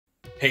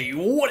Hey,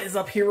 what is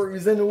up,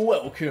 heroes, and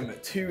welcome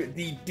to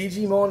the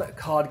Digimon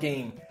card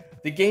game.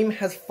 The game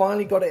has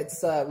finally got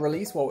its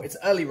release, well, its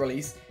early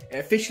release. It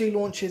officially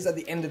launches at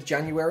the end of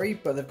January,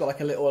 but they've got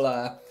like a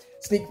little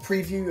sneak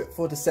preview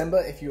for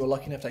December if you were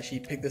lucky enough to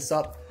actually pick this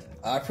up.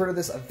 I pre-ordered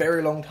this a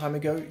very long time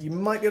ago. You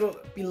might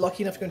be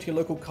lucky enough to go into your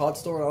local card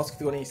store and ask if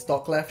they've got any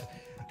stock left.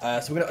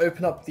 So we're going to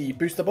open up the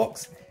booster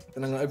box,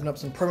 then I'm going to open up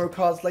some promo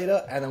cards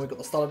later, and then we've got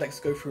the starter decks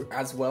to go through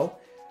as well.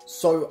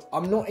 So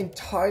I'm not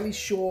entirely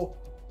sure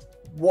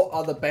what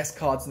are the best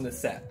cards in the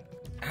set.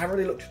 I haven't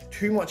really looked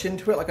too much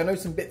into it. Like, I know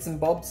some bits and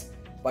bobs,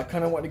 but I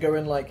kind of want to go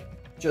in, like,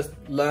 just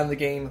learn the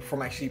game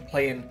from actually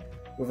playing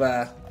with,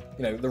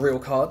 you know, the real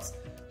cards.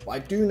 But I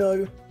do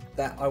know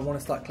that I want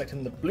to start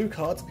collecting the blue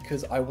cards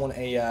because I want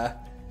a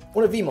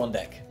Vmon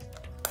deck,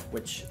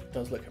 which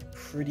does look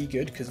pretty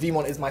good because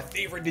Vmon is my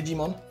favorite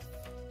Digimon,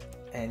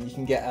 and you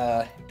can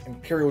get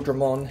Imperial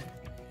Dramon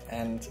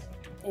and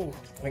I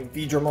think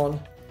V-Dramon,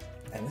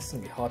 and this is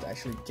gonna be hard to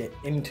actually get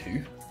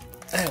into.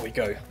 There we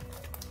go.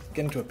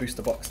 Getting into a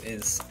booster box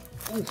is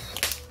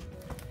it's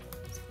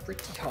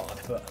pretty hard,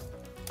 but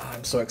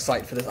I'm so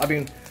excited for this. I've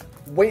been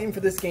waiting for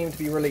this game to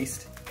be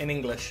released in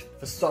English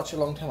for such a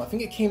long time. I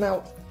think it came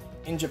out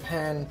in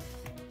Japan,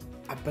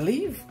 I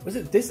believe, was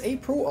it this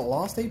April or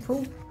last April?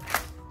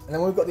 And then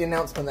when we got the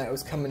announcement that it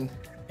was coming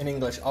in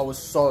English, I was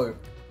so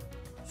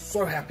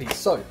happy.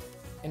 So,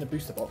 in the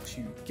booster box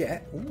you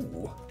get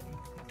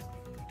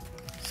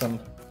some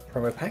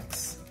promo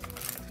packs,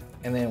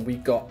 and then we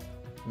got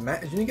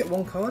Matt, did you only get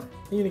one card?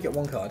 You only get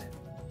one card.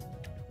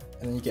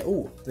 And then you get,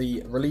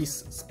 the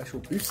release special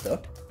booster.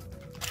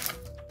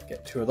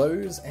 Get two of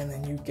those, and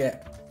then you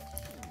get,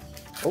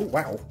 oh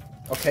wow.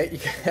 Okay, you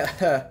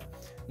get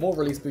more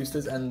release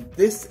boosters, and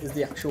this is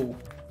the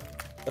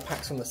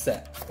packs from the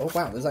set. Oh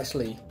wow, there's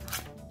actually,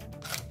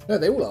 no,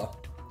 they all are.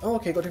 Oh,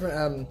 okay, got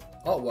different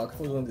artwork. I thought it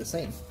was going to be the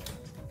same.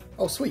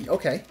 Oh sweet,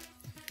 okay.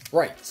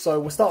 Right, so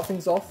we'll start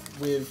things off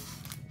with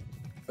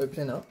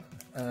opening up.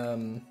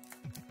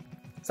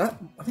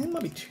 I think it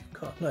might be two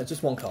cards. No, it's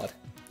just one card.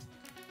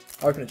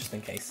 I'll open it just in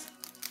case.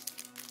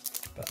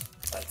 But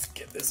let's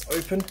get this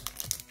open.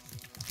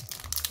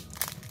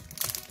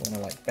 Don't want to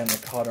like bend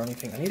the card or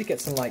anything. I need to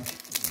get some like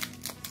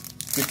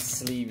good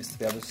sleeves to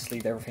be able to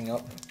sleeve everything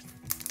up.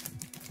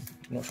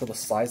 I'm not sure the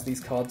size of these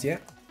cards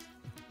yet.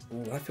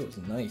 Oh, that feels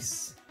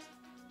nice.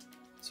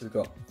 So we've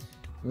got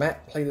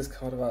Matt, play this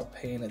card without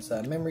paying its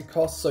memory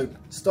cost. So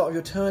start of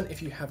your turn,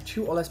 if you have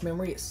 2 or less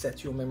memory, it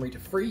sets your memory to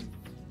 3.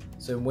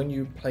 So when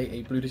you play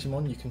a blue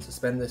Digimon, you can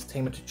suspend this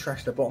tamer to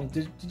trash the bottom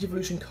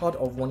Digivolution card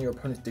of one of your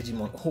opponent's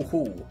Digimon.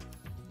 Oh,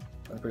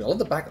 I love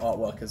the back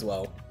artwork as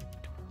well.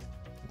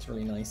 It's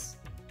really nice.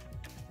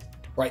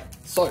 Right,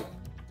 so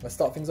let's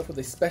start things off with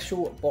a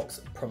special box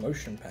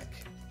promotion pack.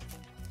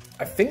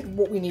 I think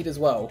what we need as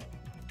well,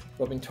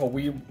 what I've been told,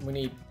 we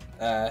need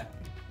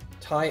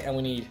Tai and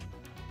we need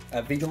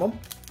V-Dramon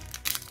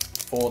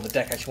for the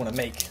deck I actually want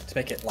to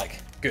make it like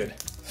good.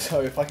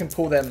 So if I can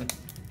pull them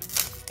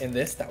in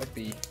this, that would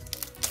be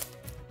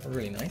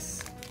really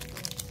nice.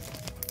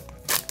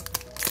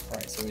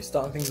 Alright, so we're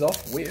starting things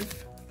off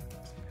with,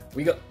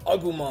 we got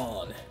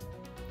Agumon,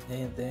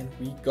 and then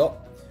we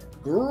got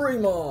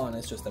Greymon.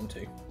 It's just them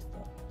two.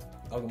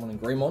 Agumon and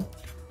Greymon.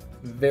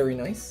 Very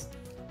nice.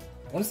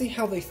 I want to see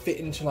how they fit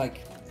into,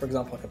 like, for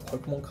example, like a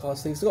Pokemon card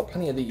sleeve. So I've got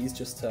plenty of these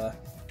just to...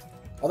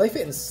 Oh, they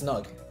fit in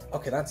snug.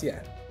 Okay, that's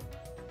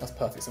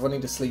perfect. So if I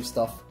need to sleeve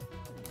stuff,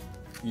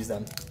 use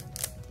them.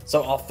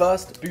 So our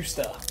first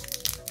booster.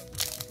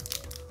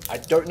 I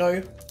don't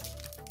know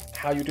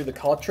how you do the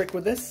card trick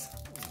with this.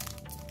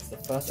 It's the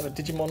first ever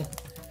Digimon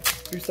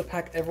booster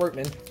pack ever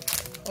opening.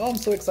 Oh, I'm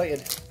so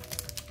excited.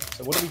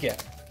 So what do we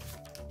get?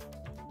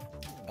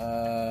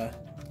 So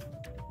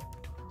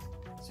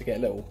you get a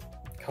little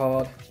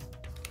card.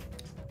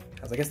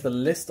 Has, I guess, the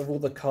list of all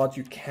the cards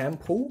you can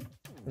pull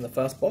in the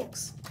first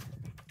box.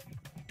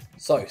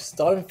 So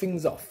starting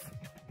things off,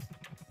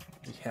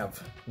 we have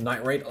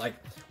Night Raid. Like,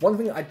 one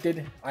thing I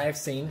have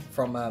seen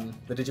from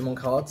the Digimon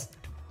cards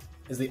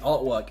is the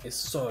artwork is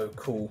so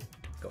cool.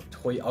 Got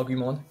Toy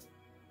Agumon.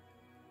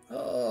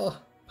 Oh,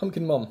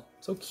 Pumpkin Mom.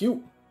 So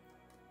cute.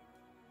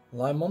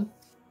 Limon.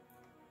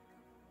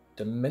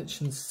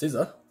 Dimension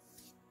Scissor.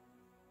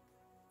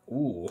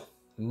 Ooh.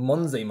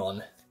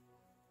 Monzemon.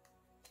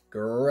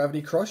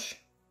 Gravity Crush.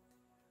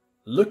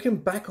 Looking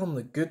back on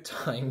the good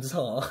times,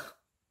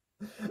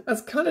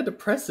 that's kind of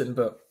depressing,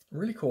 but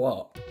really cool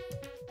art.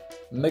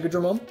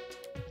 Megadramon.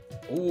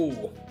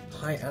 Ooh.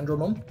 High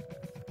Andromon.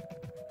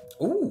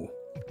 Ooh.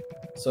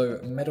 So,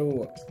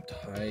 Metal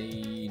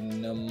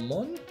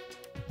Tynamon?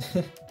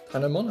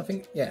 Tynamon, I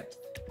think? Yeah.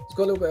 It's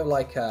got a little bit of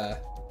like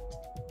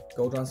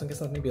gold around, so I guess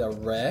that's maybe a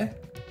rare.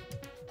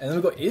 And then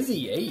we've got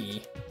Izzy, eh?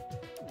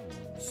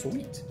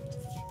 Sweet.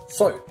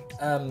 So,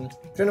 if you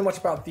don't know much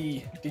about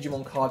the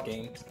Digimon card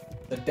game,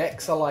 the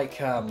decks are like,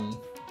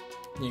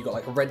 you've got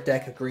like a red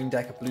deck, a green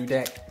deck, a blue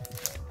deck.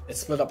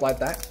 It's split up like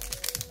that.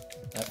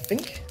 I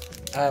think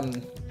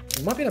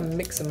you might be able to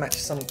mix and match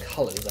some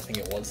colours, I think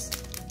it was.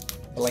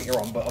 Later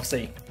on, but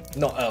obviously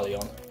not early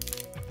on.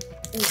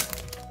 Ooh.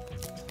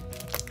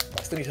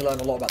 still need to learn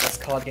a lot about this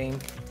card game,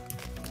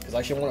 because I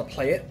actually want to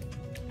play it,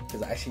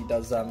 because it actually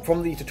does,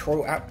 from the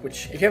tutorial app,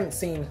 which, if you haven't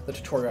seen the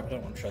tutorial app, I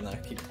don't know what I'm showing that, I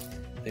think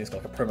it's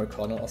got like a promo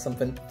card on it or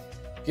something.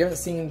 If you haven't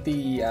seen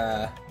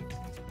the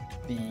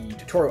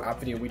tutorial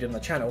app video we did on the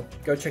channel,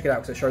 go check it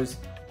out, because it shows,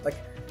 like,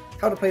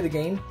 how to play the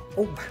game.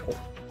 Oh, wow.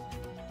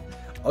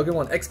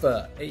 Agumon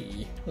Expert,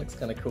 hey, looks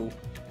kind of cool.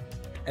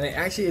 And it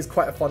actually is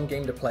quite a fun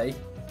game to play.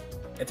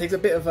 It takes a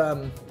bit of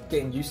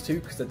getting used to,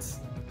 because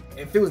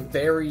it feels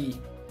very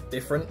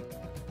different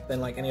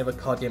than like any other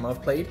card game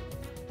I've played.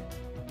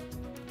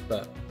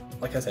 But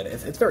like I said,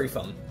 it's very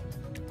fun.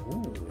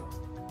 Ooh,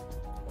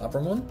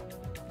 Labramon.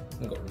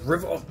 We've got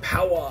River of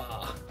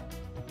Power,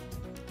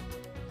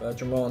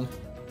 Bergermon,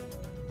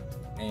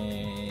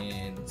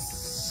 and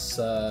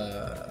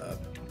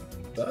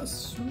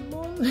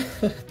Bursmon.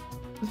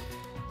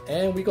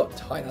 And we got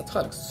Ty. That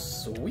Ty looks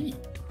sweet.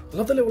 I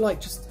love the little,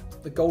 like, just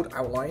the gold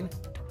outline.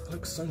 It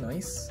looks so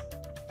nice.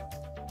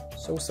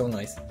 So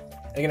nice.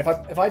 And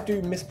again, if I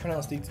do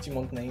mispronounce these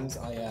Digimon names,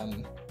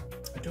 I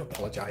do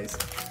apologize.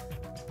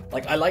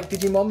 Like, I like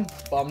Digimon,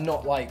 but I'm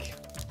not like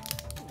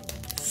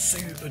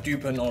super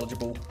duper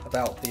knowledgeable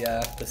about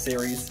the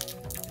series.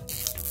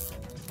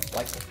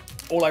 Like,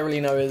 all I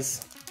really know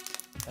is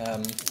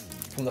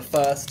from the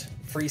first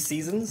 3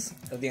 seasons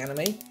of the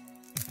anime,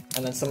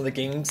 and then some of the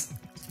games.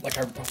 Like,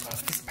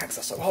 these packs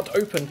are so hard to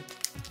open.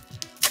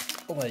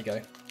 Oh, there you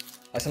go.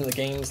 Like some of the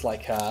games,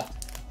 like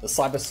the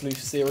Cyber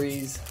Sleuth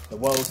series, the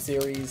World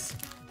series.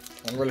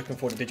 I'm really looking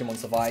forward to Digimon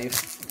Survive.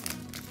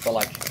 But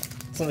like,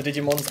 some of the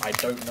Digimons I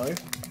don't know.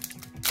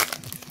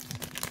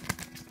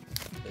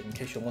 But in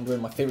case you're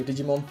wondering, my favourite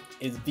Digimon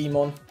is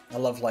Vmon. I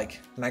love like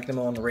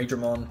Magnamon,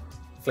 Raidramon,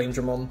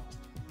 Flamedramon.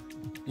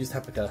 Used to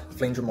have like a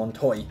Flamedramon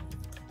toy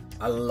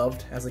I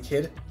loved as a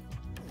kid.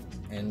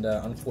 And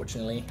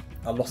unfortunately,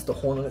 I lost the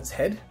horn on its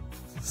head.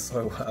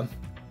 So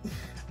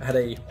I had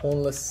a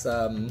hornless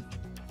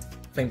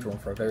Flamedramon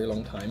for a very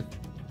long time.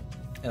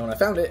 And when I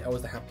found it, I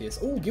was the happiest.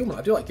 Oh, Gilmon.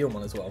 I do like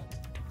Gilmon as well.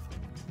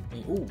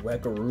 Oh,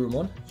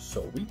 Garurumon.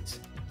 Sweet.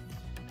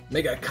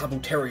 Mega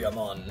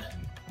Kabuteriamon.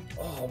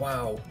 Oh,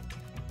 wow.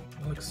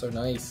 That looks so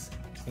nice.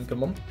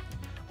 Inkamon.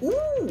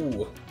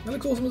 Ooh, that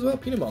looks awesome as well.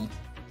 Pinamon.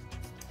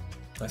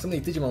 Now, some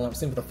of these Digimon I've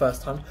seen for the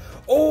first time.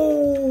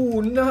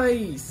 Oh,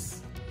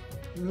 nice.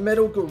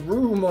 Metal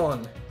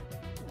Garurumon.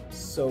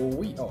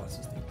 Sweet. Oh, that's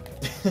just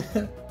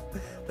neat.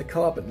 The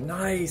carpet.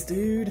 Nice,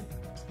 dude.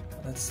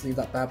 Let's leave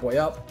that bad boy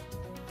up.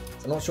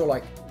 So I'm not sure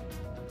like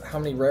how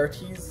many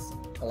rarities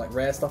or like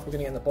rare stuff we're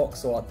gonna get in the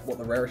box, or what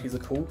the rarities are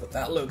called, but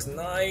that looks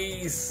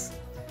nice.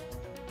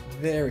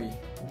 Very,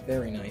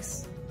 very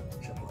nice.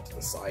 Should put it to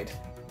the side.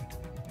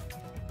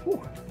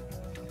 Whew.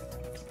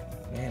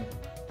 Man,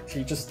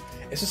 actually, it's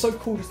just so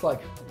cool. Just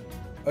like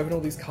open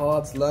all these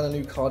cards, learn a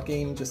new card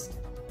game, just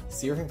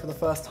see everything for the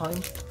first time.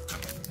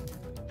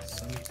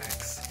 So many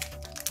packs.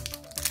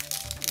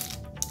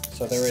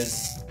 So there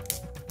is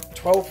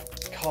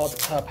 12 cards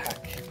per pack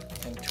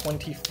and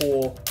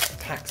 24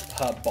 packs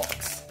per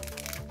box.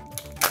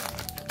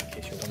 In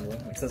case you're wondering,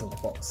 it says on the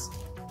box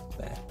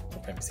there. I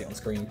can't even see it on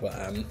screen, but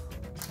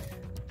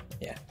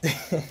yeah.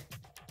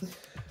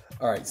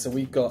 Alright, so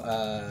we've got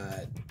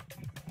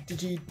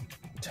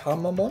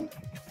Digitamamon,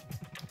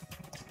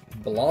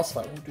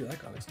 Blastfire. Oh, dude, that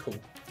guy looks cool.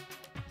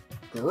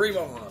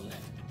 Greymon,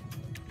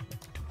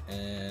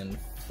 and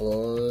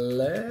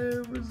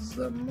Flarizamon,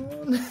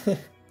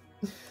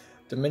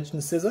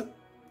 Dimension Scissor,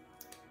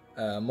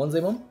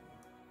 Monzemon.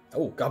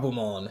 Oh,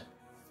 Gabumon.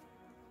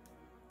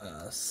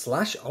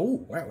 Slash.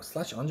 Oh, wow.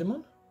 Slash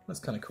Angemon.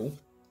 That's kind of cool.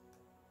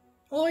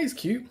 Oh, he's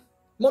cute.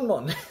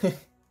 Monmon.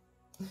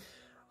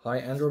 Hi,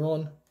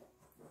 Andromon.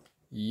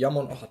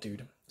 Yamon. Oh,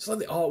 dude. It's like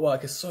the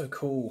artwork is so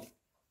cool.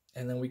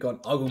 And then we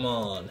got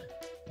Agumon.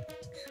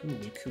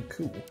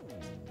 Cool.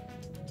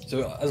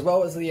 So, as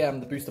well as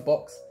the booster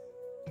box,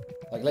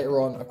 like later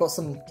on, I've got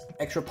some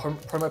extra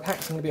promo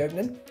packs I'm going to be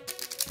opening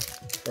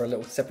for a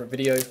little separate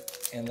video.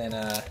 And then,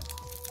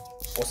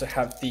 also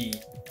have the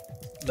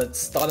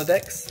starter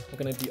decks we're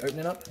going to be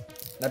opening up.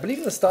 And I believe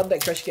in the starter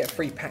decks you actually get a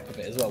free pack with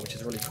it as well, which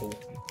is really cool.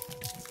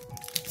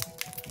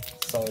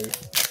 So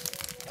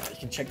you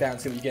can check that out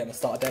and see what you get in the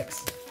starter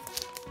decks.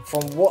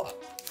 From what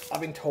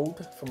I've been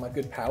told from my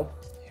good pal,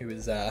 who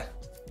is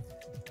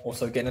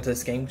also getting into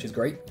this game, which is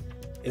great,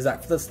 is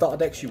that for the starter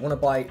decks you want to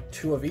buy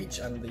 2 of each,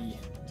 and the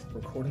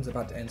recording's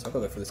about to end, so I've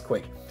got to go for this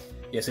quick.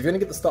 Yeah, so if you're going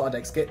to get the starter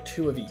decks, get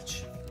 2 of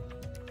each.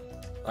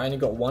 I only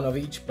got 1 of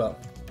each, but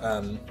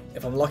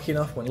if I'm lucky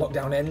enough, when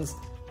lockdown ends,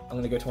 I'm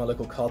going to go to my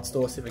local card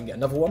store, see if I can get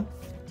another one.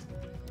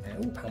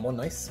 And, ooh, Palmon,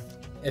 nice.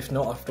 If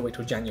not, I have to wait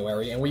till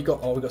January. And we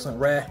got something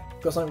rare.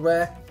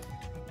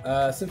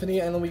 Symphony,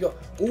 and then we got,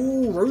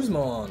 ooh,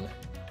 Rosemon.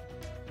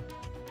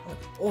 Oh,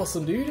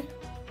 awesome, dude.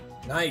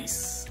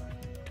 Nice.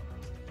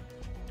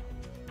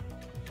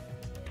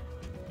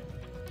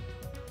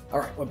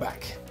 Alright, we're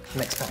back.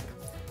 Next pack.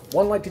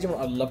 One like Digimon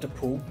I'd love to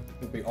pull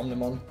would be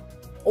Omnimon,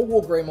 or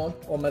War Greymon,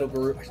 or Metal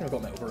Guru. Actually, I've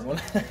got Metal Gurumon.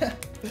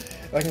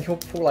 If I can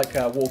pull like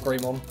War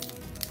Greymon,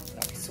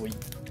 that'd be sweet.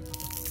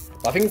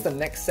 But I think it's the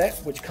next set,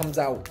 which comes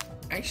out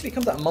actually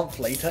comes out a month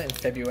later in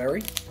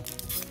February.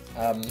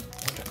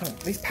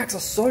 These packs are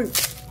so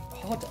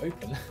hard to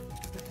open.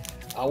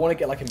 I want to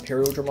get like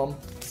Imperial Dramon,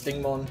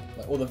 Stingmon,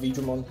 like all the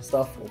V-Dramon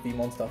stuff, or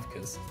V-Mon stuff,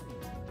 because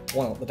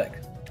why not the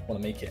deck? I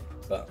want to make it,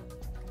 but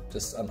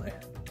just, I don't know.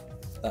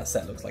 That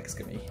set looks like it's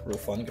going to be real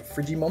fun. You got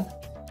Frigimon.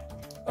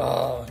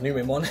 Oh,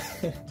 Numemon.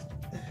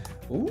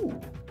 Ooh.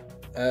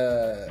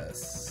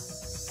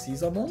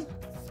 Caesarmon.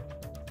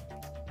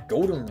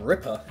 Golden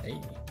Ripper. Hey.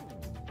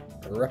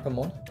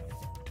 Repamon.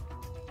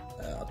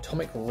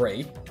 Atomic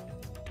Ray.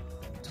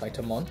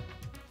 Titamon.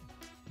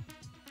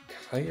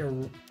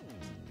 Kairamon.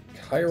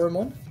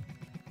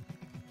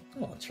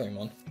 Oh,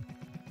 Cherrymon.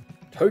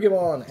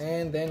 Togemon.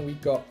 And then we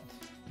got...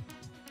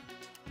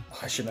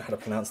 I should know how to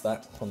pronounce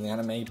that on the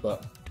anime,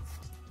 but...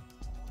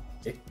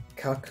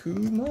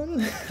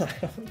 Ikakumon?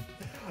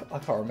 I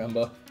can't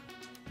remember.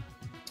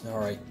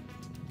 Alright.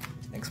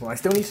 Next one. I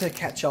still need to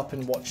catch up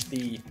and watch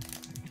the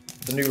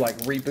new like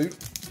reboot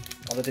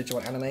of the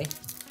Digimon anime.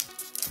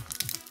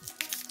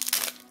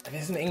 If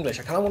it's in English,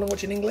 I kind of want to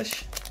watch it in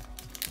English.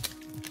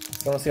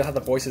 I want to see how the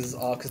voices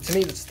are, because to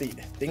me it's the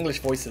English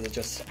voices are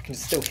just, I can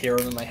still hear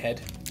them in my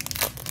head.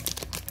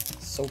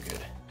 So good.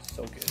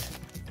 So good.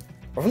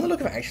 But from the look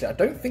of it, actually, I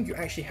don't think you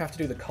actually have to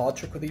do the card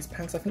trick with these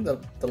packs. I think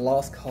the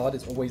last card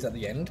is always at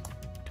the end.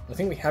 I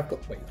think we have got,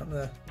 wait,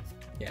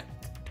 yeah.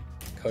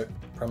 Promo.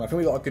 I think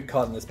we got a good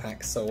card in this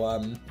pack, so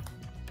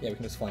yeah, we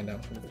can just find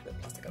out. A little bit of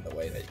plastic out of the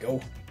way. There you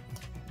go.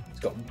 It's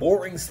got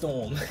Boring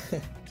Storm,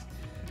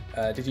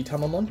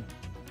 Digitamamon,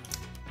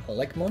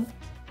 Lekmon,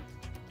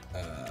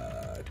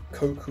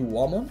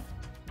 Kokuwamon,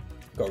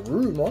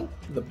 Garurumon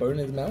with a bone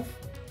in his mouth.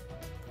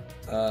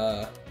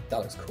 That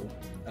looks cool.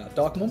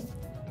 Darkmon,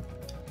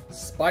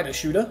 Spider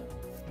Shooter.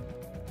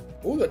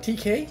 Oh, we got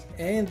TK,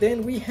 and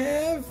then we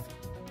have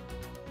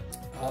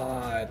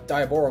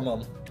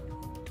Diaboromon.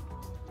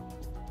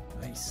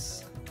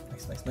 Nice.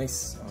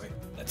 Alright,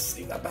 let's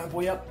sleeve that bad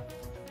boy up.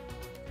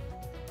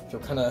 I feel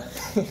kind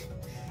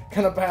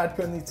of bad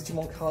putting these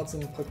Digimon cards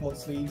in Pokemon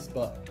sleeves,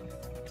 but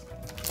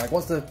like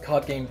once the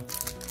card game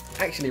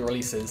actually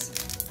releases,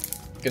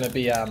 gonna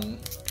be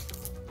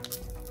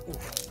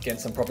getting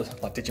some proper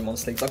like Digimon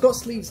sleeves. I've got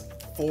sleeves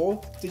for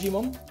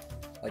Digimon,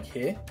 like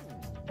here.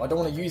 But I don't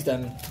want to use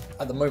them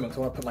at the moment because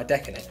I want to put my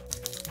deck in it.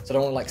 So I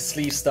don't want to like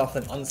sleeve stuff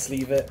and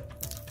unsleeve it.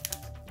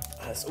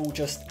 It's all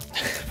just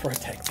for a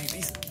deck.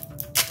 These,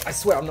 I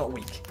swear I'm not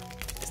weak.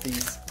 It's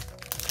these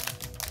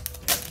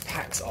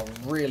packs are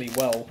really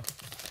well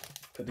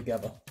put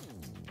together.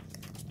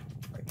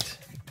 Right.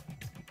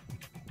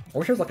 I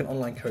wish there was like an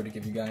online code to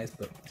give you guys,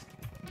 but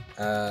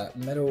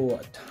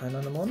Metal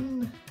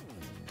Tynanamon,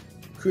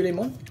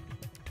 Kuremon,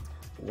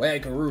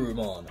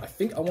 Wagarurumon. I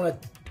think I want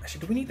to.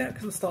 Actually, do we need that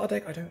because of the starter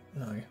deck? I don't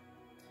know.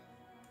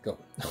 Go.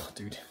 Oh,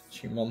 dude.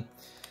 Tumon.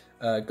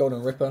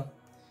 Golden Ripper.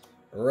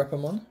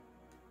 Repamon.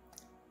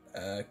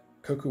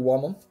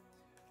 Kokuwamon.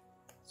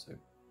 So,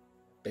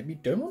 Baby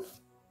Domon.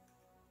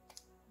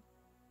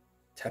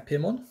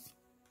 Tapirmon.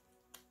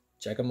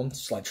 Jagamon.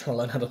 Just like trying to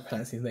learn how to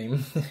pronounce his name.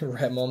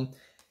 Remon.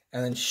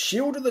 And then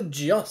Shield of the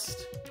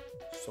Just.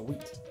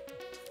 Sweet.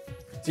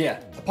 So yeah,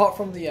 apart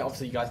from the,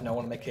 obviously you guys know I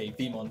want to make a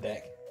Vmon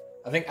deck.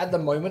 I think at the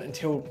moment,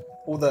 until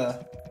all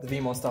the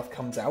Vmon stuff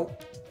comes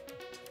out,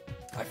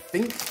 I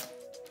think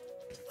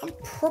I'm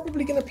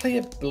probably going to play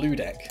a blue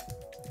deck.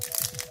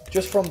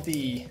 Just from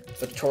the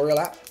tutorial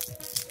app.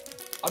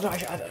 I don't know,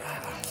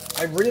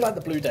 I really like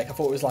the blue deck. I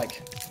thought it was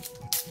like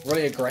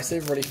really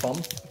aggressive, really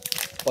fun.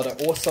 But I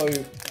also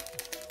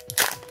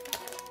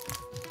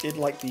did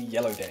like the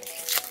yellow deck.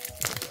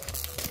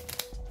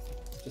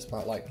 Just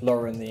about like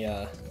lowering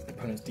the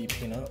opponent's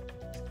DP note.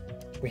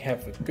 We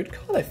have a good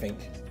card, I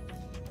think.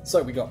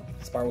 So we got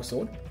Spiral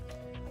Sword.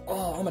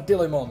 Oh,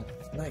 Armadillomon.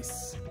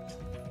 Nice.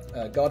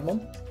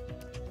 Guardmon.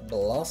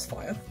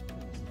 Blastfire.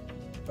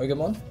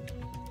 Ogamon.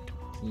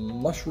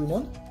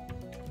 Mushroomon.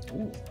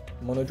 Ooh.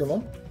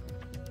 Monodramon.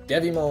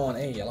 Devimon.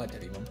 Hey, I like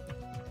Devimon.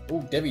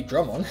 Ooh,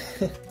 Devidramon.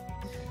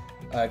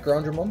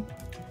 Groundramon.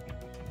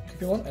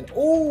 Cupimon. And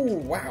oh,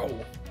 wow.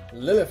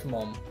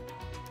 Lilithmon.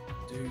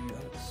 Dude,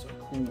 that looks so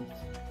cool.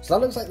 So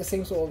that looks like the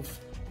same sort of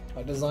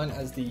design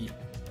as the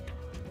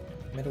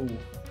metal.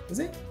 Is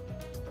it?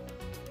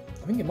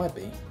 I think it might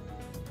be.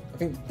 I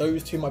think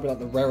those two might be like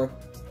the rarer,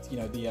 you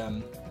know,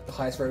 the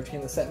highest rarity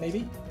in the set,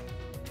 maybe.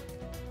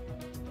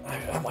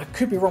 I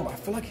could be wrong, but I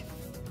feel like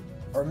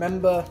I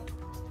remember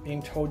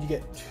being told you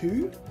get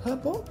 2 per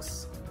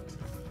box.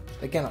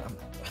 Again, I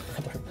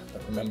don't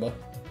remember.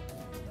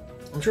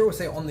 I'm sure it will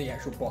say on the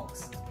actual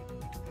box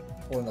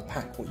or in the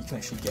pack what you can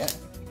actually get.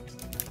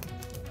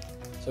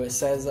 So it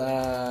says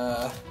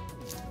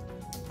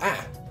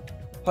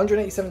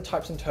 187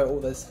 types in total.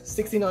 There's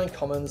 69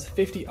 commons,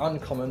 50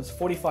 uncommons,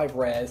 45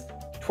 rares,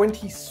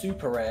 20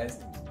 super rares,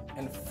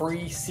 and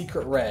 3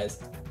 secret rares.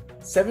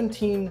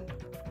 17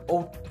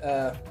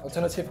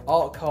 alternative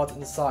art cards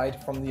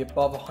inside from the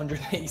above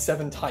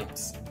 187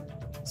 types.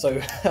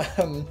 So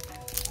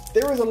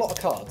there is a lot of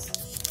cards.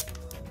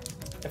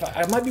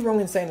 I might be wrong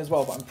in saying as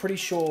well, but I'm pretty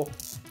sure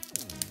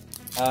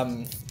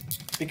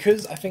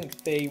because I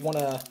think they want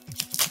to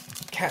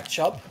catch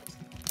up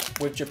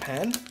with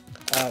Japan.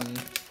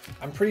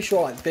 I'm pretty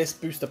sure like this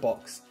booster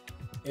box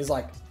is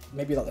like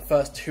maybe like the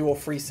first 2 or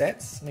 3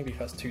 sets, maybe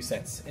first 2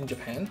 sets in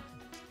Japan,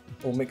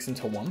 all mixed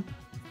into one.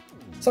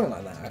 Something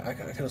like that. I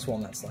could have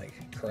sworn that's like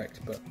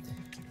correct, but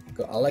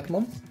got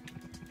Alekmon,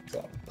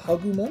 got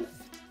Pagumon,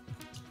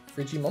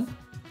 Frigimon,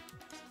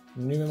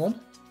 Numemon,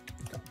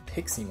 got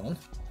Piximon,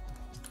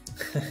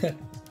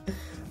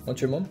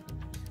 Montremon.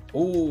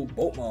 Ooh,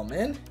 Boltmon,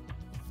 man.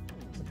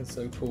 Looking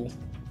so cool.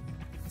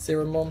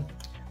 Ceramon,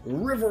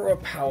 River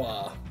of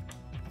Power,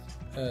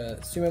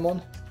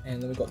 Sumemon,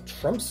 and then we've got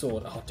Trump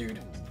Sword. Oh, dude.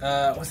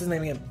 What's his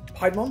name again?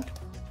 Piedmon?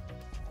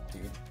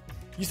 Dude.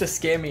 Used to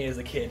scare me as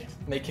a kid.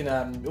 Making,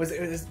 it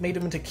was made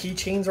them into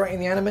keychains, right, in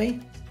the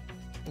anime?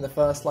 In the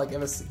first, like,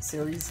 ever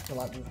series,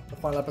 like, the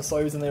final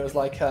episodes, and there was,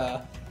 like,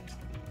 up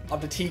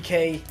to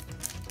TK,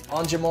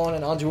 Angemon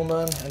and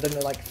Angemon, and then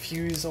they, like,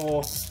 fuse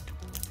or,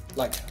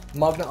 like,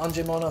 Magna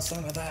Angemon or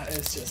something like that.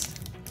 It's just...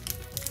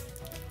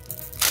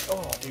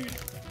 Oh, dude.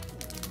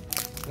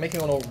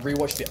 Making me want to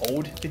rewatch the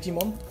old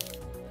Digimon.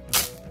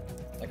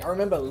 Like, I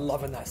remember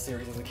loving that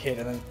series as a kid,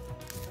 and then,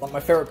 like, my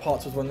favorite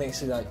parts was when they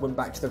actually, like, went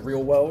back to the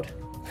real world.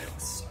 It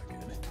was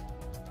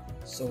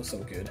so good. So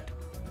good.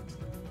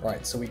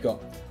 Right, so we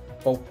got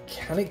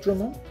Volcanic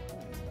Dramon,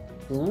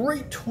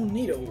 Great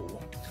Tornado.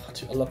 Oh,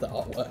 dude, I love that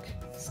artwork.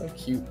 So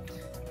cute.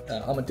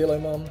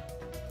 Armadillomon,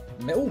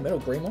 Metal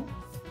Greymon,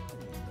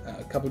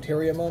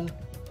 Kabuteriamon,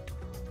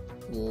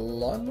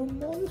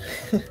 Lanomon,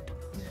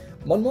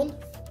 Monmon,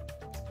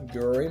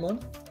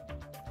 Greymon,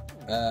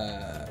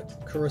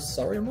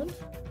 Kurosariamon.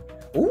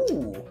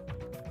 Ooh!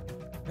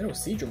 Metal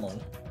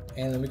Seadramon.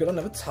 And then we got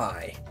another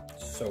tie.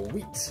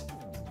 Sweet. Looks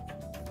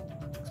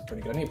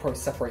pretty good. I need to probably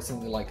separate some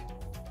of the, like,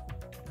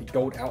 the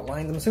gold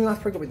outlines. I'm assuming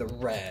that's probably gonna be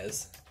the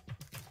rares.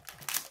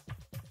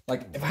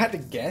 Like, if I had to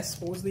guess,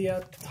 what was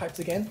the types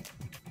again?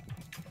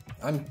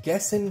 I'm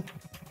guessing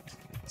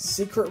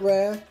Secret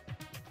Rare,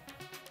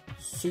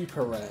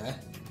 Super Rare,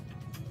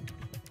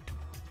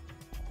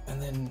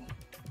 and then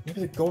maybe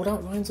the gold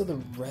outlines are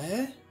the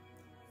rare?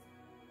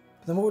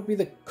 But then what would be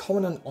the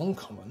common and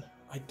uncommon?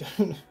 I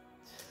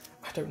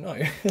don't know.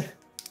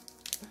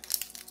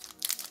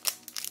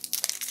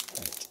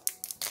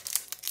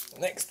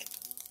 Next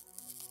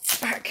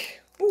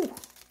pack. Ooh.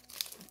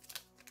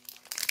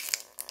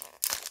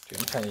 Dude,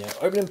 I'm telling you,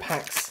 opening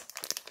packs,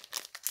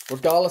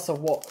 regardless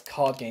of what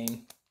card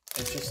game,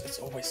 it's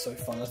always so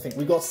fun. I think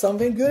we got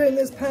something good in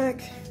this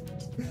pack.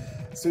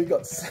 So we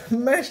got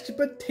Smashed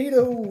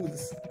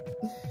Potatoes,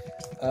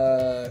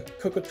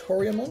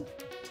 Kokotoriamon.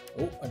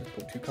 Oh, I just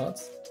pulled 2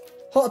 cards.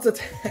 Heart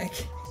Attack.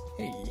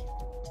 Hey.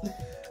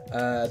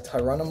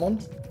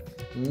 Tyrannomon,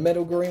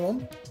 Metal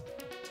Greymon,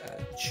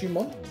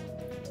 Chumon,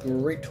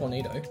 Great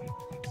Tornado. We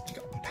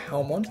got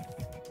Palmon,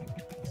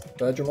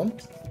 Bergermon.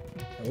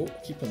 Oh,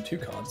 keep on 2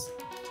 cards.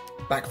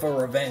 Back for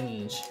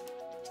Revenge.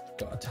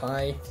 Got a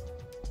tie.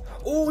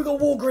 Oh, we got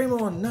War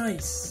Greymon.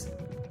 Nice.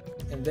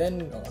 And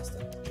then, oh, that's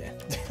done. Yeah.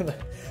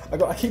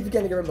 I keep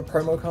forgetting to get rid of the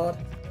promo card.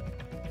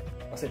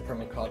 I say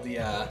promo card.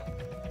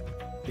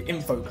 The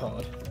info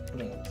card. I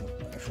don't know what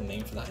the actual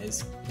name for that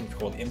is. I'm gonna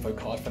call it the info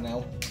card for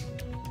now.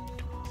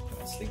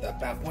 Let's leave that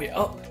bad boy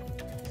up.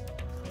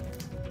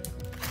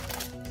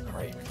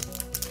 Alright.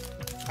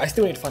 I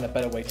still need to find a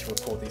better way to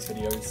record these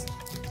videos.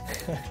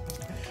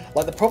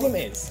 Like, the problem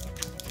is,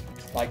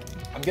 like,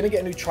 I'm gonna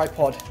get a new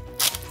tripod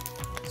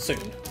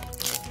soon,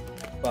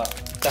 but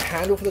the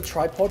handle for the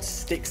tripod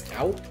sticks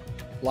out,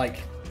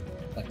 like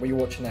where you're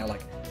watching now.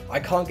 Like, I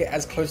can't get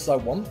as close as I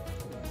want.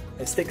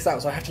 It sticks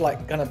out, so I have to,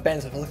 like, kind of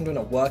bend. So if I was doing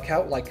a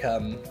workout, like,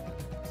 you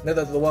know,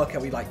 the workout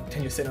where you, like,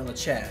 pretend you're sitting on a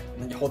chair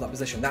and then you hold that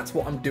position. That's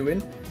what I'm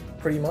doing,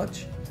 pretty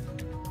much.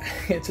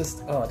 It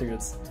just, oh, dude,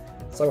 it's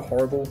so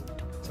horrible,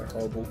 so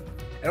horrible.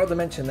 And not to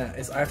mention that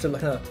is I have to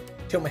kind of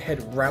tilt my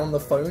head round the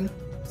phone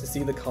to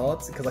see the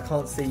cards, because I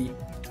can't see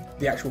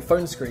the actual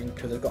phone screen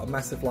because I've got a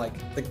massive, like,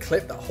 the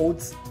clip that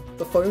holds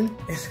the phone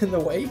is in the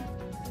way.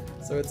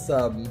 So it's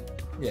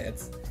yeah,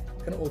 it's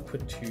kind of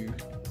awkward to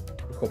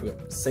record. We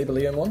got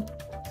Sableomon,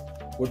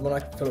 Woodmon. I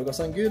feel like we got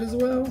something good as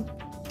well.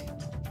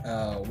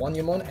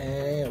 Wanyamon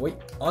and wait,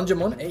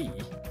 Angemon. Hey,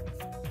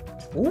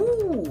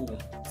 ooh,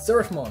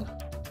 Seraphmon.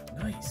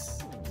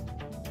 Nice,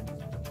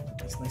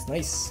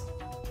 nice.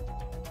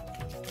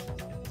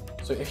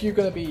 So if you're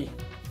gonna be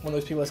one of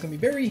those people that's gonna be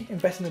very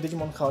invested in the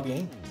Digimon card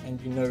game,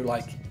 and you know,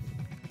 like,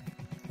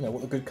 you know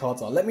what the good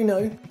cards are, let me know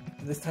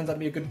if this turns out to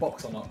be a good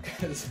box or not,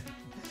 because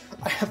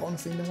I have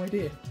honestly no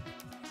idea.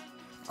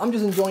 I'm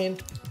just enjoying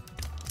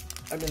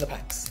opening the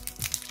packs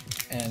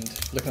and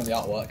looking at the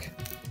artwork.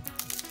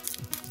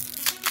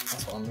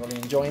 That's what I'm really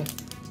enjoying.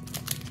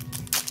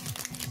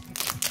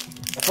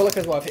 I feel like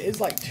as well, if it is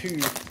like 2,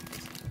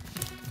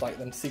 like,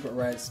 them secret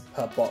rares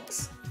per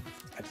box,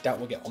 I doubt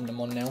we'll get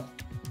Omnimon now.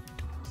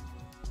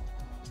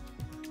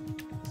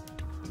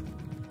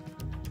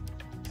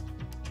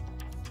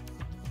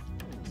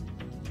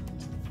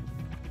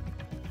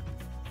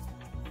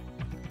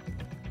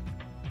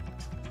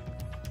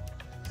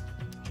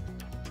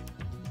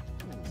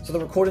 So the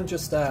recording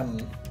just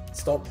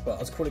stop, but I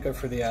was called to go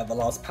through the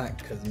last pack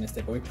because I missed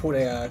it. But we pulled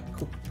a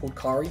called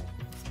Kari,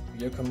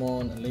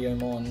 Yokomon,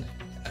 Leomon,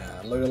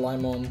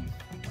 Lodalimon,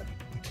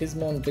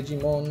 Kismon,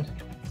 Digimon.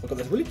 We've got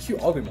this really cute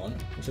Agumon,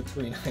 which looks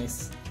really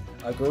nice.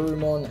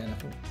 Garurumon, and I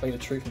think Blade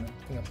of Truth. And I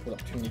think I pulled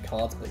up too many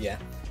cards, but yeah,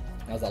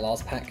 that was that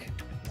last pack.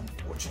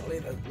 Unfortunately,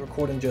 the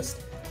recording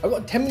just... I've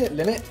got a 10-minute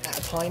limit at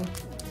a time.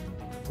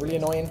 Really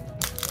annoying.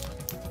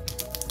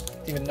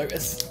 Didn't even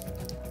notice.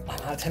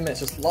 And 10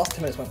 minutes, just last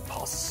 10 minutes went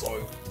past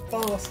so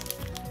fast.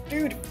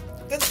 Dude,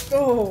 that's...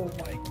 Oh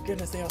my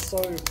goodness, they are so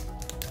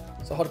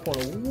hard to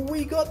pull.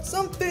 We got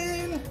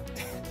something!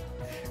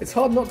 It's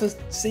hard not to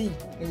see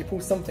when you pull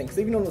something, because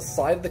even on the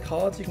side of the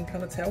cards you can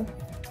kind of tell.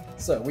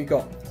 So we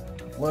got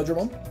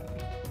Murdramon,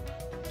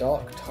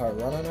 Dark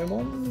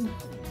Tyrannomon,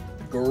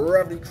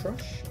 Gravity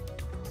Crush,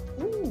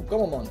 ooh,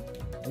 Gomamon.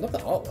 I love the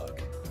artwork.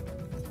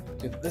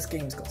 Dude, this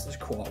game's got such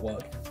cool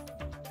artwork.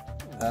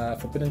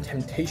 Forbidden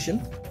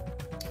Temptation,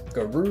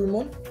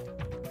 Garurumon,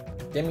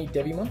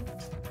 Devimon,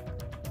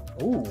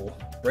 ooh,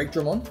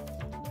 Breakdramon,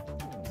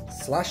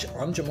 Slash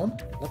Angemon,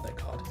 love that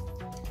card.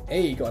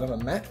 Hey, got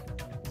another mat.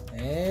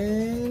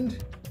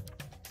 And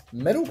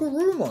Metal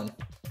Garurumon.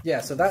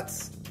 Yeah, so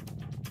that's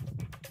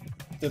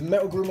the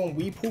Metal Garurumon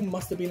we pulled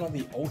must have been like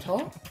the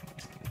Altar.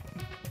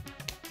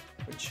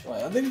 Which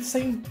are they the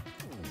same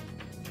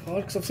card?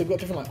 Because obviously we've got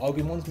different like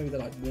Agumons, maybe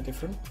they're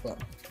different, but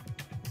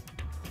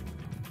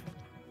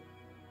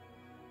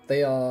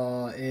they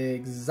are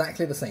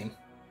exactly the same.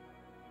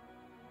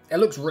 It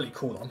looks really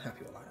cool. I'm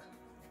happy with that.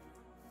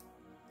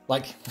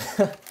 Like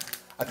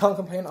I can't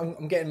complain.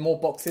 I'm getting more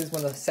boxes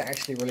when the set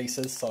actually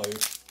releases, so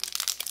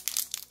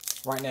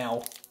right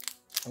now,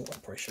 I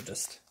probably should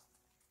just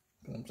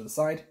put them to the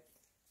side.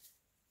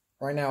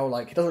 Right now,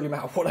 like, it doesn't really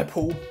matter what I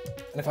pull.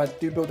 And if I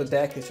do build a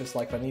deck, it's just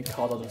like, if I need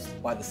cards, I'll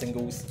just buy the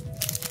singles.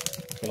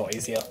 It's a lot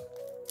easier.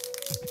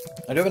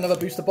 I do have another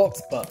booster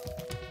box, but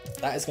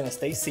that is going to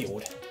stay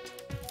sealed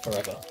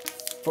forever.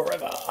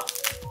 Forever!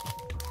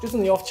 Just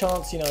on the off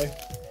chance, you know,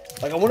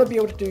 like, I want to be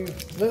able to do,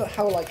 you know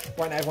how, like,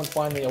 right now everyone's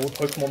buying the old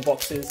Pokemon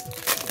boxes?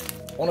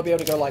 I want to be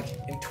able to go, like,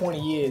 in 20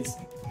 years,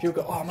 people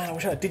go, oh man, I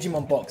wish I had a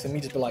Digimon box, and me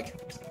just be like,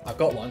 I've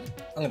got one.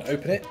 I'm going to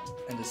open it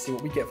and just see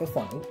what we get for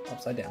fun. Ooh,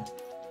 upside down.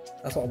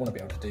 That's what I want to be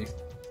able to do.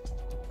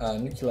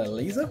 Nuclear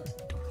Laser.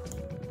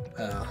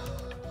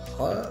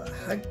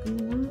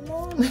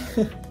 Hagurumon.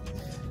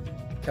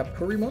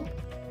 Kapurimon.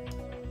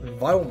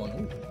 Vilemon.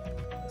 Ooh,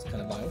 that's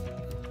kind of vile.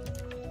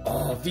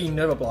 Oh, V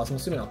Nova Blast. I'm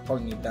assuming I'll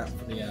probably need that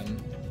for the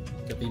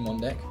Vmon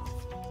deck.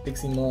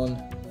 Piximon.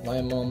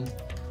 Liamon.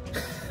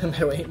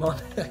 Metal 8mon.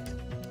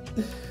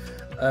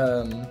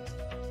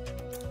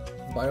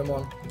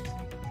 Biomon,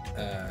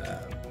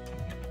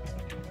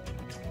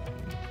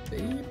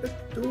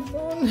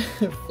 Babydomon,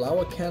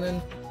 Flower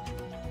Cannon,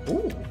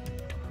 ooh,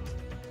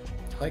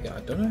 Tiger.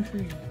 I don't know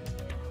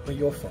where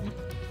you're from,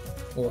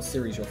 or what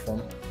series you're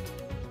from.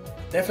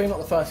 Definitely not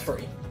the first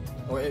 3,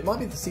 or it might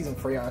be the season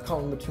 3. I can't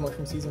remember too much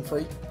from season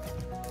 3.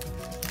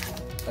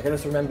 Like I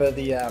just remember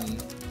the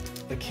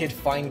kid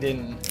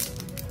finding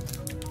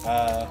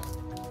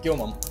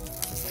Gilmon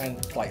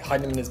and like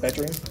hiding him in his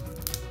bedroom.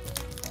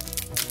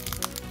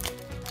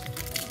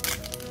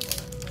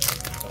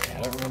 I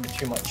don't remember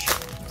too much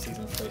from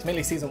season 3. It's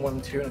mainly season 1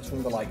 and 2, and I just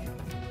remember like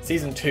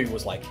season 2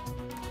 was like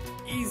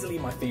easily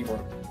my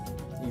favourite.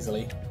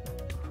 Easily.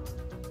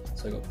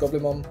 So I got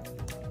Goblimon,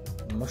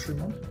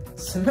 Mushroomon,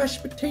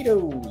 Smashed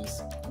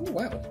Potatoes! Oh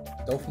wow.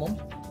 Dolphmon.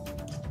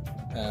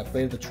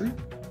 Blade of the Truth.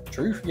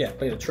 Truth? Yeah,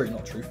 Blade of the Truth,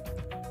 not Truth.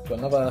 Got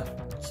another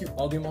cute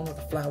Agumon with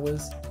the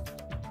flowers.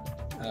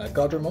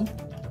 Gardramon.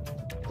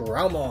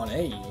 Growlmon,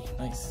 hey,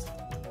 nice.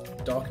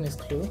 Darkness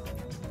Claw.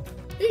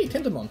 Hey,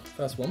 Tentamon,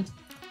 first one.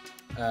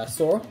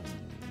 Sora,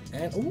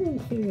 and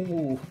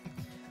ooh,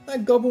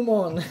 that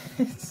Gobblemon.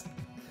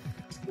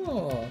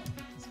 Oh,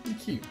 it's really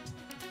cute.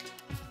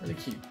 Really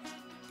cute.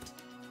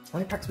 How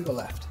many packs we got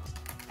left?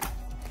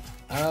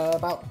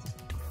 About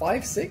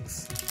 5,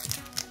 6.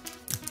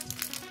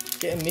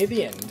 Getting near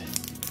the end.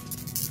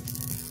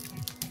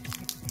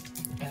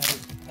 And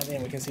at the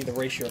end we can see the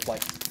ratio of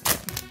like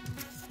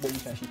what you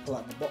can actually pull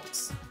out of the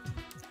box.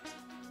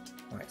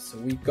 Alright, so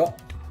we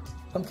got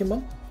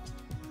Pumpkinmon,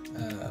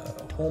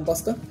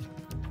 Hornbuster,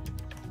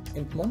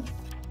 Impmon,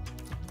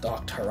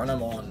 Dark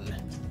Tyrannomon.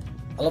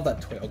 I love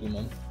that toy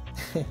Agumon.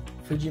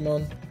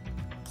 Fujimon,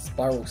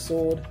 Spiral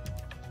Sword,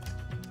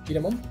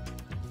 Gitamon,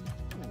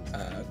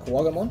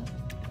 Kuwagamon,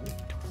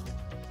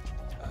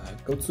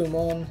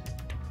 Gotsumon,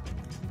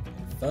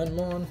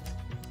 Infernmon,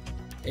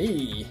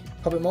 hey,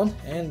 Puppetmon,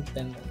 and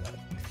then I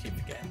keep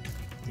forgetting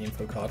the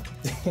info card.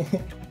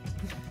 Right.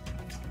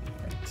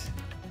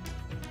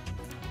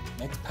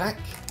 Next pack.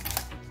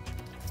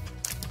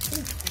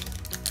 Ooh.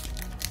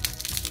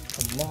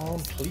 Come on,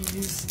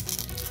 please.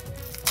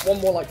 One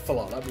more like full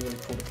art, that'd be really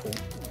cool to pull.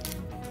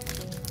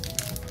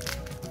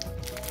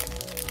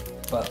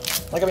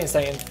 But like I've been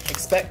saying,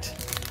 expect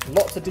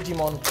lots of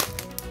Digimon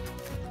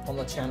on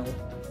the channel,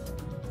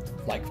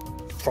 like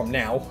from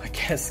now, I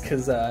guess,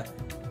 because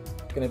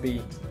gonna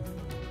be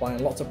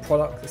buying lots of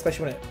products,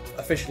 especially when it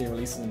officially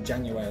releases in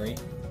January.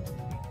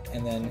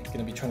 and then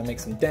gonna be trying to make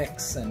some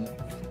decks, and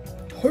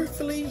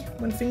hopefully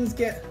when things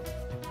get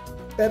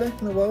better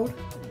in the world,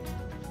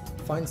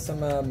 find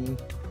some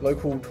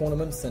local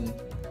tournaments and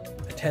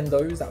attend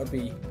those. That would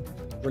be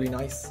really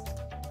nice.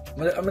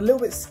 I'm a little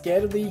bit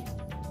scared of the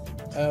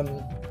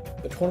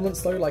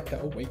tournaments though, like,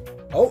 oh wait,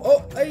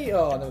 hey,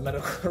 no,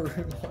 medical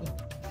room one.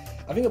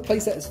 I think the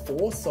playset is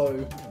 4,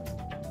 so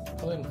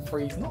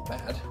 3 is not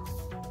bad.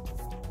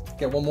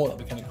 Get one more,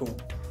 that'd be kind of cool.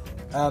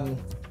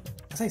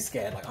 I say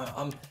scared, like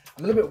I'm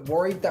a little bit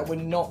worried that we're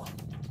not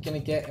gonna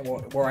get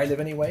where I live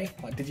anyway,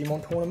 like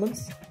Digimon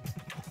tournaments.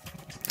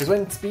 Because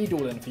when Speed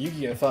Dueling for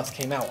Yu-Gi-Oh first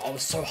came out, I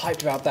was so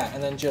hyped about that,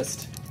 and then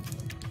just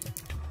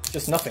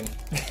nothing.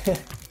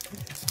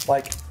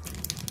 Like,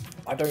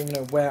 I don't even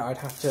know where I'd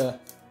have to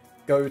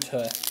go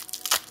to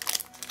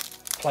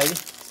play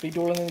Speed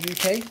Dueling in the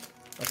UK,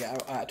 like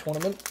at a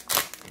tournament.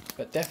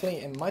 But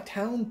definitely in my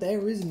town,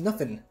 there is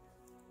nothing.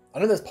 I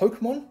know there's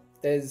Pokemon,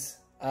 there's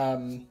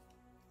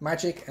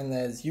Magic, and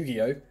there's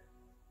Yu-Gi-Oh.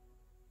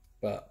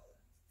 But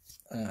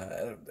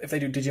if they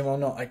do Digimon or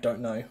not, I don't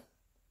know.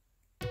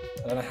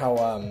 I don't know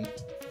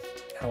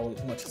how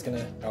much it's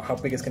gonna, or how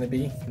big it's gonna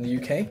be in the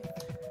UK.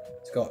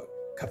 It's got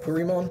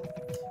Kapurimon,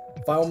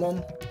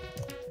 Vilemon,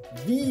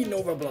 V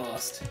Nova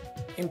Blast,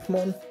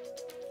 Impmon,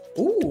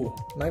 ooh,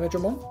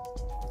 Nymedramon,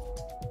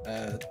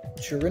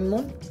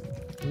 Churinmon,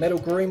 Metal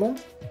Greymon,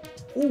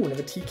 ooh,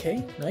 another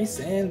TK, nice,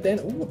 and then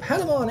ooh,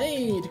 Patamon,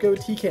 hey, to go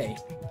with TK,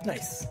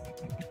 nice.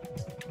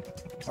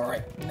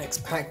 Alright,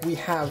 next pack we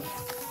have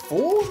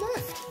 4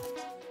 left,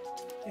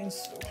 and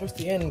so close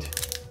to the end.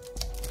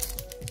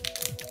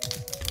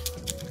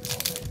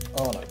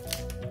 Oh no,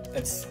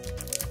 it's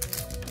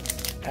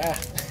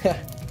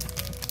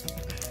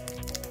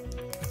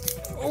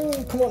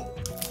oh, come on.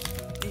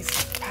 These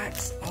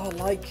packs are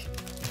like,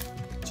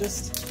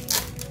 this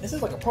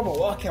is like a proper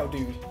workout,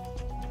 dude.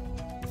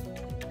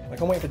 Like,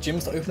 I'm waiting for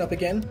gyms to open up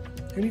again.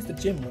 Who needs the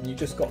gym when you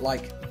just got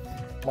like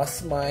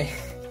my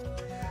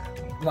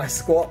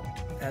squat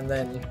and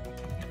then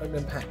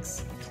opening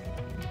packs?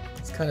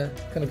 It's kind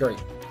of great.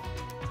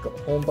 It's got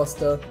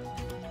Hornbuster,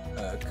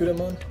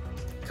 Kudamon,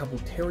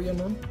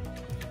 Kabuteriamon.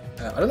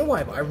 I don't know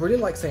why, but I really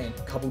like saying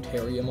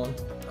Kabuteriamon.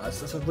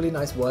 It's a really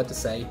nice word to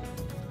say.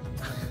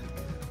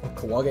 Or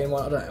Kawagemon,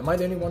 I don't know. Am I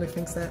the only one who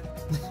thinks that?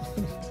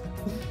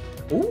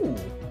 Ooh,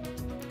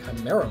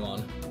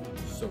 Chimeramon.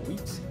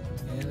 Sweet.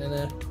 And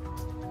then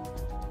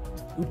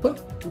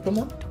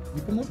Upamon?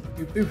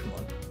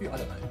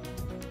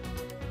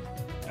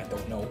 I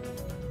don't know.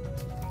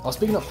 I was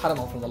speaking of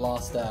Patamon from the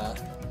last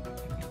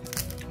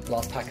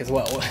pack as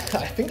well.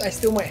 I think I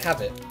still might have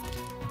it.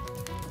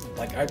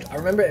 Like, I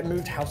remember it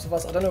moved house with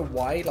us. I don't know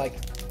why. Like,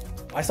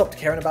 I stopped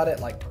caring about it,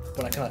 like,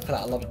 when I kind of fell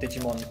out of love with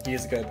Digimon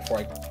years ago before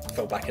I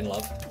fell back in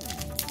love.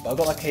 But I've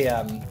got like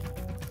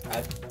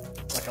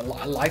a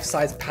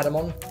life-size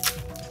Patamon.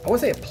 I won't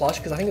say a plush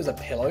because I think it was a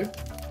pillow.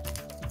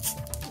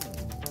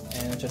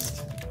 And I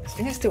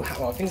think I still have,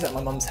 well, I think it's at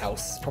my mum's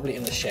house, probably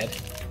in the shed,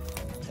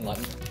 and like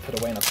put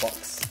away in a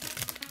box.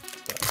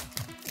 But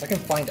if I can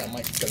find it, I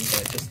might go and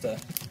get it just to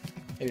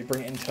maybe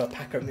bring it into a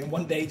pack opening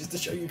one day just to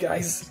show you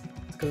guys.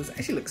 Because it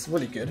actually looks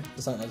really good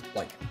for something that's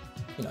like,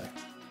 you know,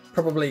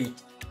 probably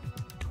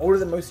older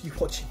than most of you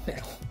watching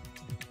now.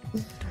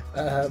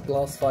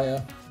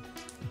 Blastfire,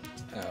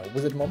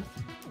 Wizardmon,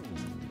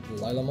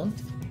 Lilamon,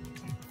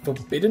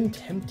 Forbidden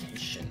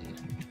Temptation,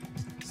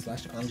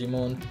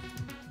 /Angemon,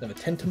 then a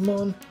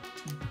Tentamon,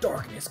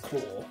 Darkness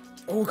Claw,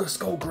 Ogre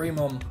Skull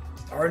Greymon.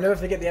 I'll never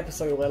forget the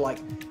episode where like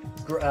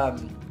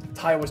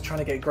Ty was trying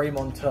to get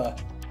Greymon to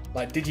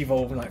like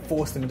Digivolve and like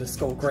force him into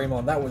Skull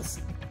Greymon. That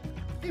was,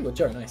 hey, well,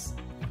 Joe, nice.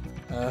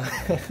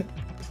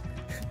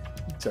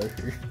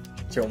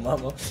 Joe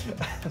Mama.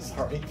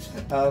 Sorry.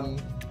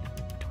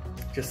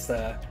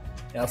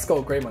 Yeah,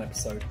 Skull Greymon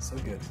episode, so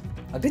good.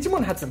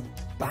 Digimon had some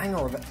banger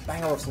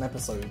of some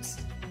episodes.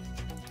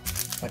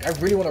 Like, I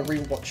really want to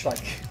rewatch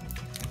like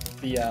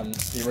the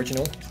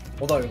original.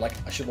 Although, like,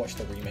 I should watch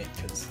the remake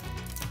because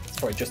it's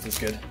probably just as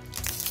good.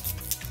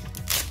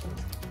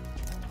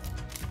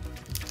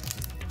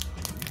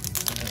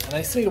 And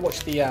I still need to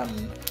watch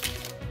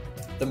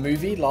the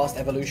movie Last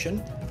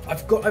Evolution.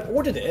 I've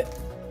ordered it.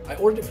 I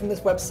ordered it from this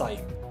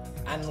website,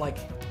 and like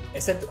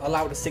it said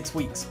allow it to 6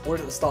 weeks.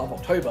 Ordered at the start of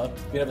October.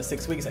 We have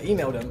 6 weeks. I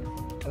emailed them,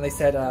 and they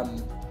said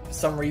for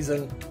some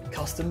reason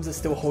Customs is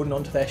still holding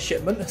on to their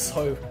shipment.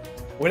 So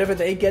whenever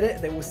they get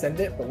it, they will send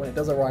it. But when it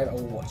does arrive, I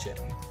will watch it.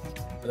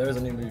 But there is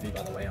a new movie,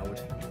 by the way. I would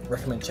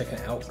recommend checking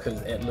it out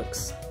because it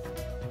looks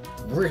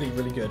really,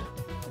 really good.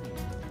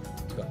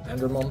 It's got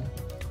Andromon,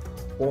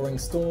 Boring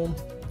Storm,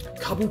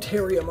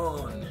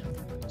 Kabuteriamon,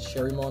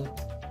 Sherrymon,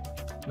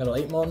 Metal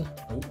 8mon,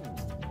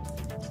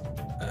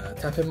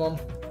 Tapimon,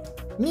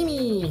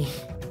 Mimi,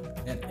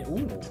 and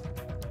ooh,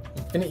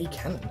 Infinity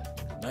Cannon.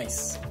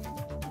 Nice.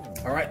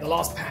 Alright, the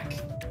last pack.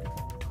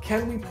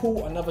 Can we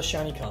pull another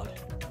shiny card?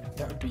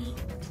 That'd be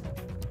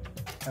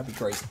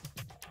great.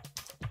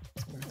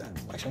 Let's move that.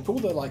 Actually, I'll pull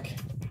the like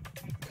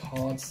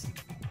cards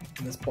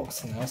in this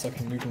box now so I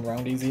can move them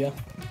around easier.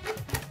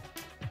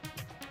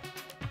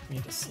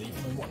 need to sleep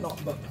and whatnot,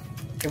 but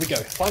here we go.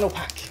 Final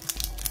pack.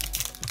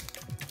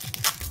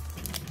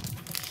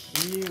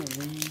 Here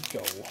we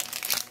go.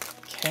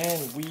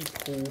 Can we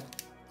pull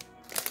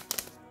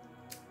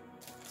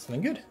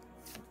something good?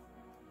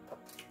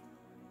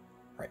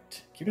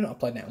 Right, keeping it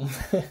upside down.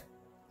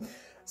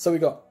 So we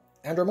got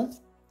Andromon,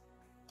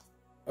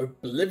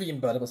 Oblivion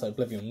Bird, I said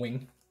Oblivion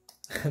Wing,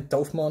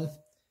 Dolphmon,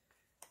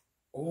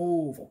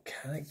 oh,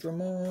 Volcanic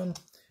Dramon,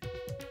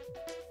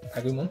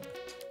 Agumon,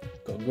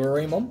 got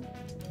Greymon,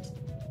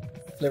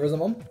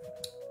 Flirizamon,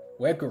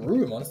 Weird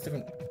Garurumon, it's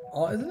different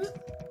art, isn't it?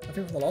 I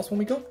think from the last one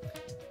we got.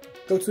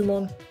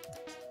 Gotsumon,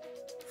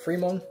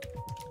 Fremon,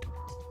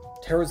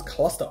 Terra's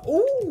Cluster,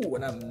 oh,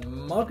 and a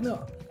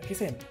Magna, I keep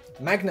saying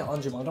Magna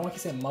Angemon, I don't like to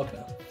say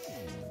Magna.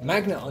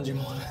 Magna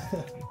Angemon.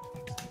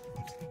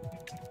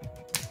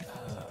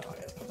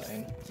 Put that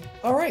in.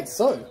 Alright,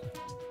 so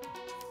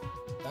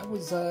that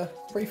was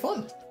pretty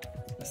fun.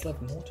 I still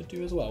have more to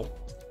do as well.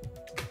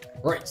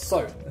 Right,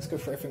 so let's go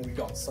through everything we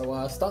got.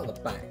 So start at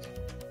the back.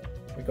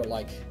 We got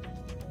like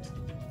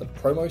the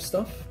promo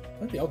stuff.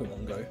 Where'd the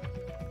Agumon go?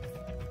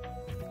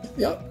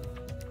 Yep.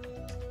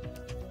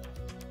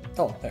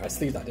 Oh, there, I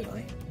sleeved that, didn't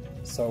I?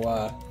 So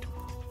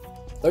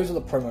those are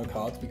the promo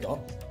cards we got.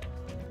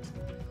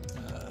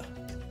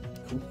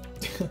 Cool.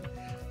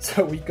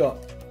 So we got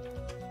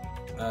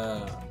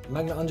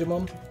Magna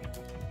Angemon,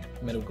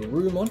 Metal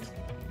Garurumon,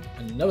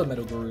 another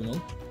Metal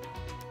Garurumon,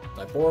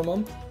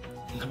 Liboromon,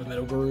 another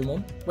Metal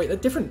Garurumon. Wait, they're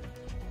different.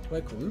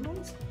 Where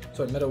Garurumons?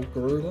 Sorry, Metal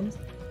Garurumons.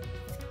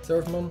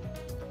 Seraphimon,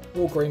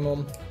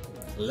 Wargreymon,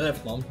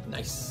 Lilithmon,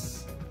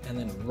 nice, and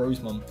then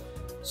Rosemon.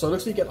 So it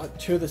looks like you get like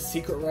 2 of the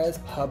secret rares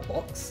per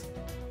box.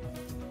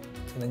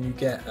 And then you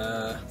get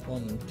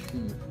 1,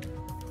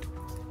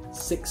 2,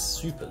 6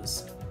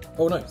 supers.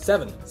 Oh no,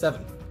 7. So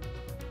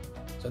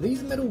are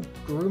these Metal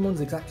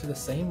Garurumons exactly the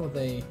same, or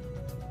they...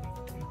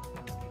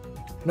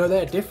 No,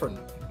 they're different.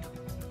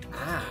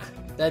 Ah,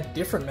 they're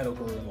different Metal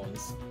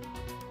Garurumons.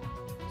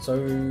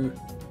 So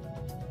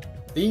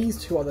these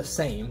 2 are the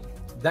same.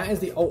 That is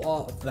the alt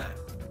art of that.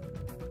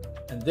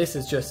 And this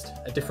is just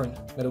a different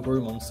Metal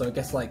Garurumon. So I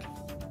guess like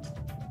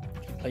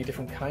play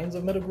different kinds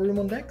of Metal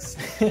Garurumon decks.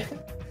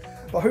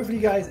 But hopefully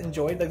you guys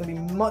enjoyed. There's gonna be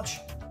much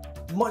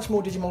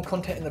more Digimon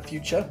content in the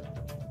future.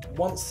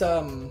 Once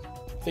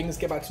things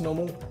get back to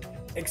normal,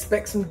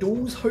 expect some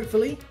duels,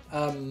 hopefully.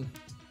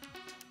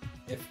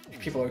 If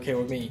people are okay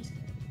with me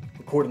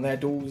recording their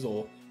duels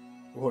or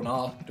recording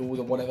our duels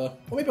or whatever.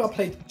 Or maybe I'll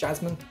play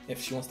Jasmine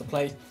if she wants to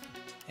play.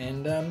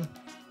 And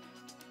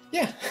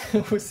yeah,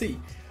 we'll see.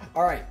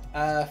 Alright,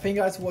 thank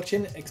you guys for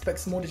watching. Expect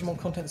some more Digimon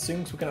content soon,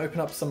 because we're going to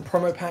open up some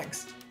promo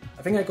packs.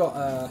 I think I got,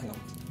 hang on.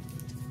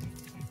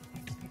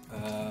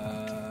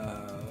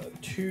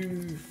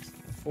 2,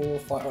 4,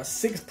 5,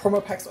 6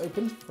 promo packs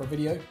open for a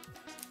video.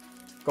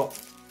 Got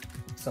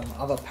some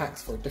other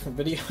packs for a different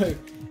video.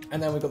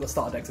 And then we've got the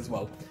starter decks as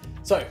well.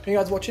 So, thank you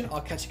guys for watching.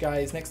 I'll catch you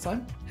guys next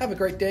time. Have a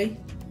great day.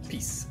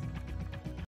 Peace.